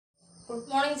Good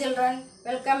morning children,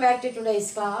 welcome back to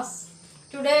today's class.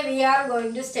 Today we are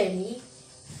going to study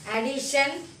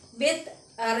addition with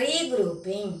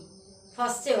regrouping.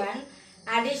 First one,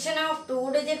 addition of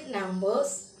two-digit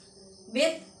numbers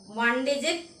with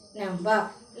one-digit number.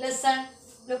 Listen,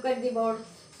 look at the board.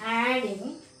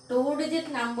 Adding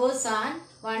two-digit numbers and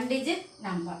one-digit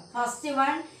number. First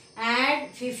one, add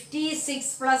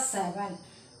 56 plus 7.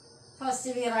 First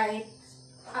we write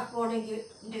according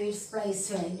to its place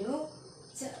value.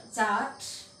 Chart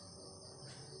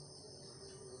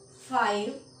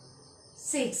 5,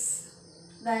 6,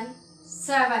 then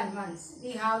 7 ones.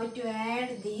 We have to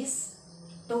add these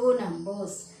two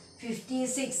numbers.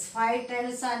 56, 5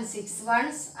 tens and 6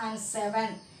 ones and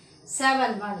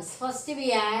 7 ones. First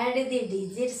we add the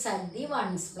digits at the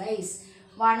ones place.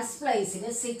 Ones place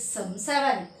is 6 and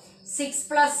 7. 6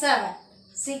 plus 7.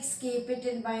 6 keep it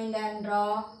in mind and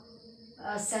draw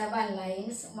 7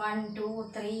 lines. 1, 2,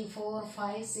 3, 4,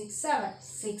 5, 6, 7.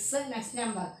 6 next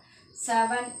number.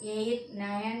 7, 8,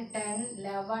 9, 10,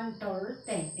 11, 12,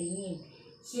 13.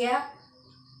 Here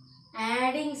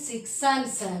adding 6 and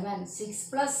 7. 6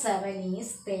 plus 7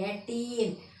 is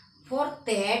 13. For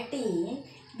 13,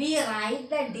 we write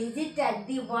the digit at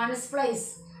the ones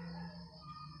place.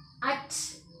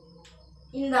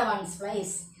 In the ones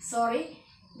place. Sorry.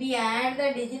 We add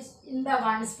the digits in the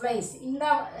ones place. In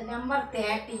the number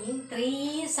 13, 3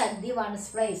 is at the ones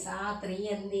place. 3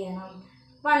 in the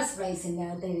ones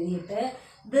place.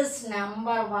 This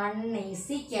number 1 is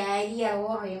the carrier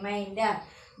or remainder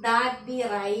that we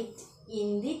write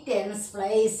in the tens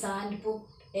place and put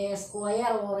a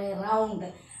square or a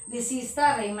round. This is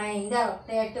the remainder.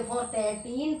 For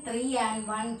 13, 3 and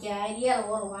 1 carrier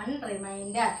or 1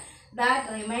 remainder.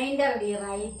 That remainder we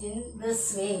write in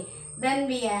this way. Then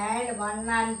we add 1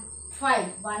 and 5.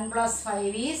 1 plus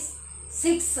 5 is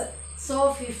 6.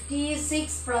 So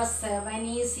 56 plus 7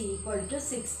 is equal to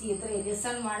 63.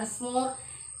 Listen once more.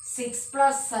 6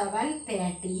 plus 7,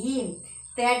 13.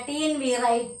 13 we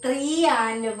write 3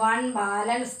 and 1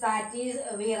 balance, that is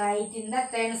we write in the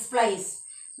tens place.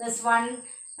 This 1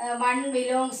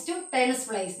 belongs to tens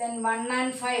place. Then 1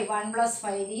 and 5. 1 plus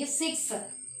 5 is 6.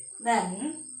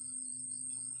 Then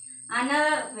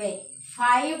another way.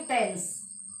 5 tens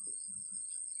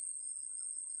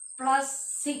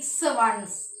plus 6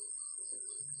 ones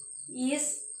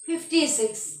is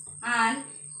 56, and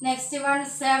next one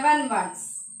 7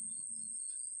 ones.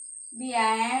 We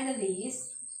add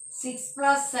these 6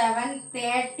 plus 7,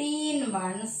 13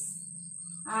 ones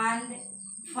and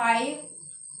 5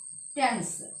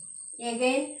 tens.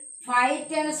 Again 5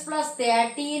 tens plus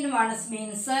 13 ones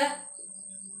means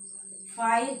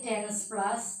 5 tens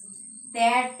plus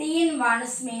 13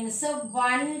 ones means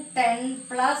 1 10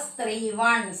 plus 3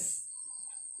 ones.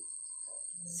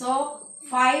 So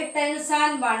 5 tens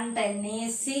and 1 10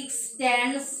 is 6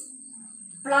 tens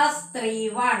plus 3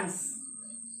 ones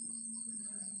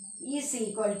is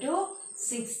equal to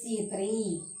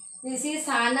 63. This is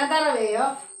another way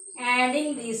of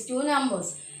adding these two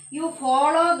numbers. You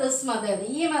follow this method.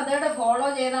 This method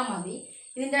follow cheytha madi.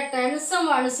 In the tens and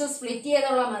ones split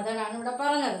cheythulla method aanu ivide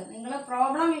paranjathu. Ningal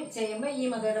problem cheyumbo ee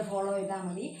method follow cheytha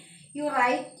madi. You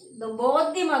write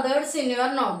both the methods in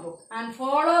your notebook and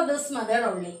follow this method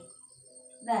only.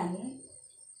 Then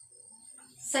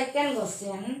second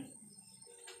question,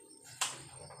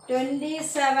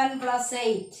 27 plus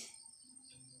 8.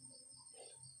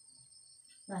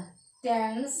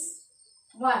 Tens,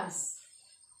 ones.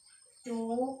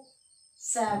 2,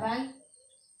 7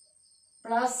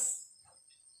 plus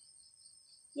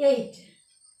 8.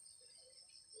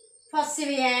 First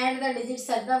we add the digits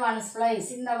at the ones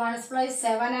place. In the ones place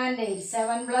 7 and 8.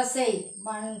 7 plus 8.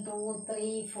 1, 2,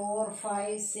 3, 4,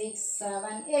 5, 6,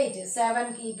 7, 8.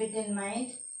 7 keep it in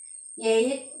mind.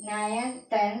 8, 9,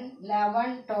 10,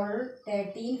 11, 12,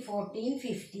 13, 14,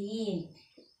 15.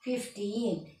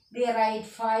 15. We write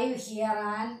 5 here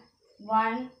and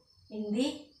 1 in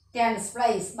the tens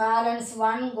place. Balance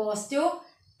 1 goes to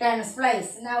tens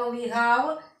place. Now we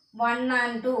have 1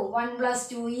 and 2. 1 plus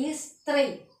 2 is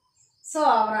 3. So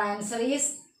our answer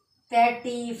is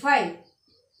 35.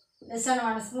 Listen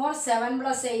once more. 7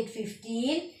 plus 8,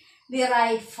 15. We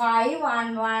write 5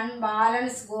 and 1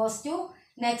 balance goes to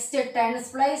next tens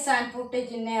place and put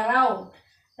it in a round.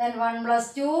 Then 1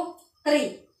 plus 2,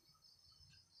 3.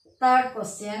 Third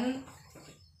question.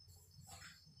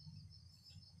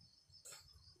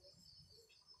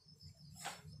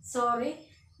 Sorry,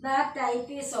 that type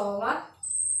is over.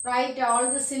 Write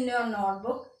all this in your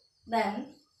notebook. Then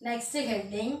next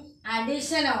heading,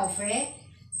 addition of a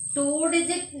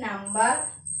two-digit number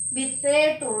with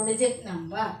a two-digit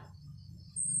number.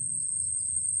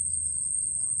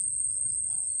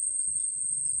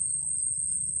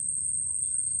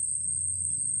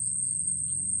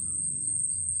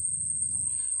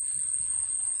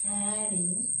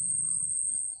 adding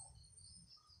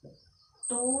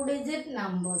two-digit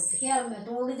numbers. Here,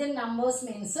 two-digit numbers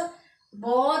means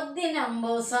both the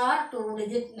numbers are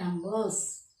two-digit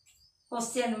numbers.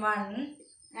 Question 1.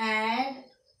 Add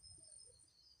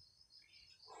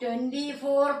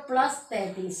 24 plus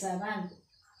 37.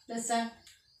 Listen.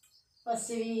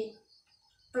 First we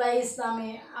place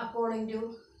them according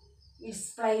to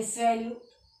its place value.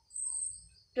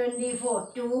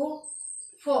 24, 2,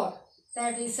 4,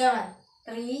 37,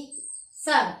 3,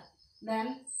 7.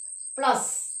 Then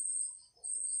plus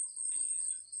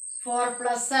 4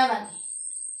 plus 7.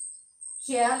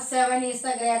 Here 7 is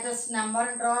the greatest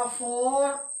number. Draw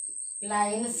 4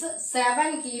 lines.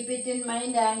 7 keep it in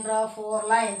mind and draw 4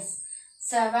 lines.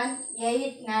 7,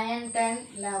 8, 9, 10,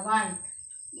 11.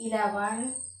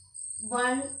 11,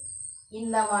 1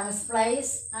 in the ones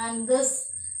place and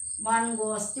this 1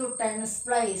 goes to tens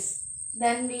place.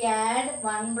 Then we add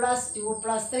 1 plus 2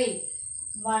 plus 3.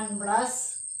 1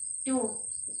 plus 2.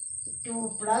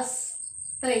 2 plus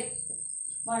 3.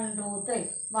 1, 2, 3.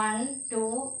 1,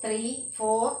 2, 3,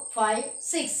 4, 5,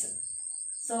 6.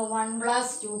 So 1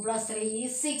 plus 2 plus 3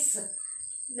 is 6.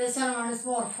 Listen once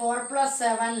more. 4 plus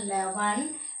 7,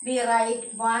 11. We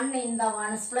write 1 in the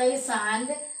ones place and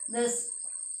this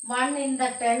 1 in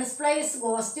the tens place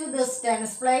goes to this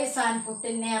tens place and put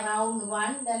in a round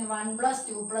 1. Then 1 plus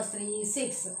 2 plus 3 is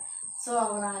 6. So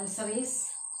our answer is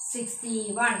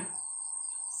 61.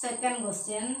 Second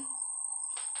question.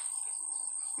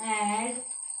 Add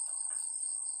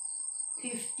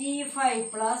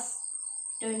 55 plus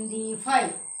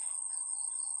 25.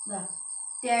 The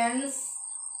tens,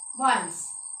 ones.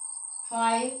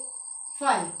 5,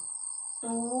 5.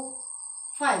 2,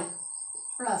 5.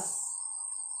 Plus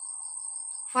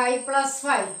 5 plus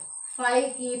 5.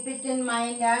 5 keep it in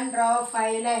mind and draw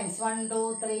 5 lines. 1,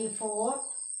 2, 3, 4,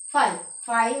 5.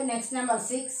 5 next number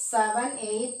 6, 7,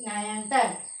 8, 9,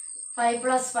 10. 5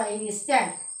 plus 5 is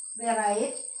 10. We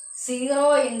write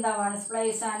 0 in the ones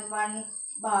place and 1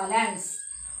 balance.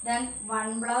 Then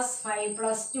 1 plus 5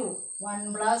 plus 2.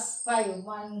 1 plus 5.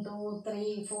 1, 2,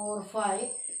 3, 4, 5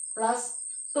 plus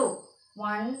 2.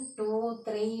 1, 2,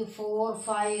 3, 4,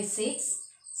 5, 6,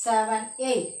 7,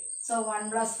 8. So 1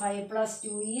 plus 5 plus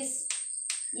 2 is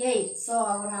 8. So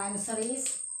our answer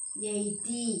is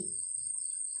 80.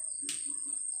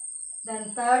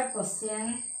 Then third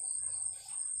question.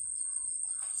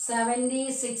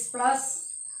 76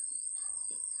 plus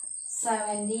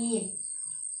 17.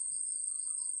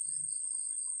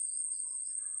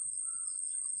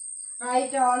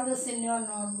 Write all this in your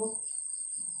notebook.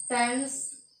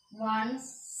 Tens, ones,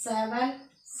 7,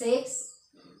 6,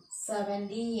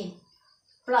 17.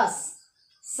 Plus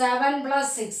 7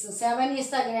 plus 6. 7 is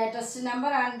the greatest number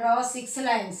and draw 6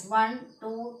 lines. 1,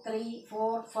 2, 3,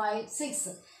 4, 5, 6.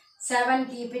 7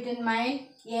 keep it in mind.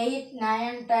 8,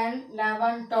 9, 10,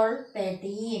 11, 12,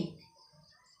 13.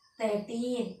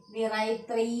 13. We write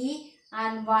 3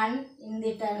 and 1 in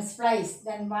the tens place.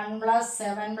 Then 1 plus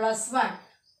 7 plus 1.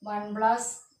 1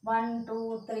 plus 1,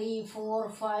 2, 3, 4,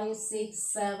 5, 6,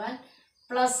 7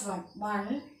 plus 1.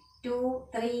 1, 2,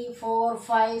 3, 4,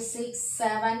 5, 6,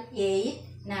 7, 8,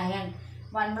 9.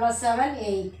 1 plus 7,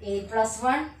 8. 8 plus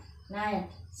 1, 9.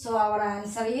 So our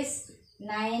answer is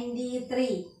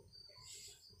 93.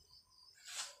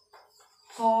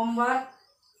 Homework.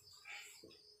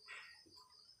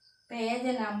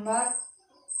 Page number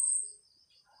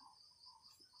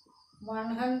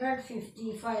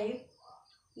 155.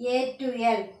 A to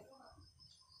L.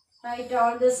 Write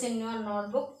all this in your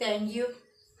notebook. Thank you.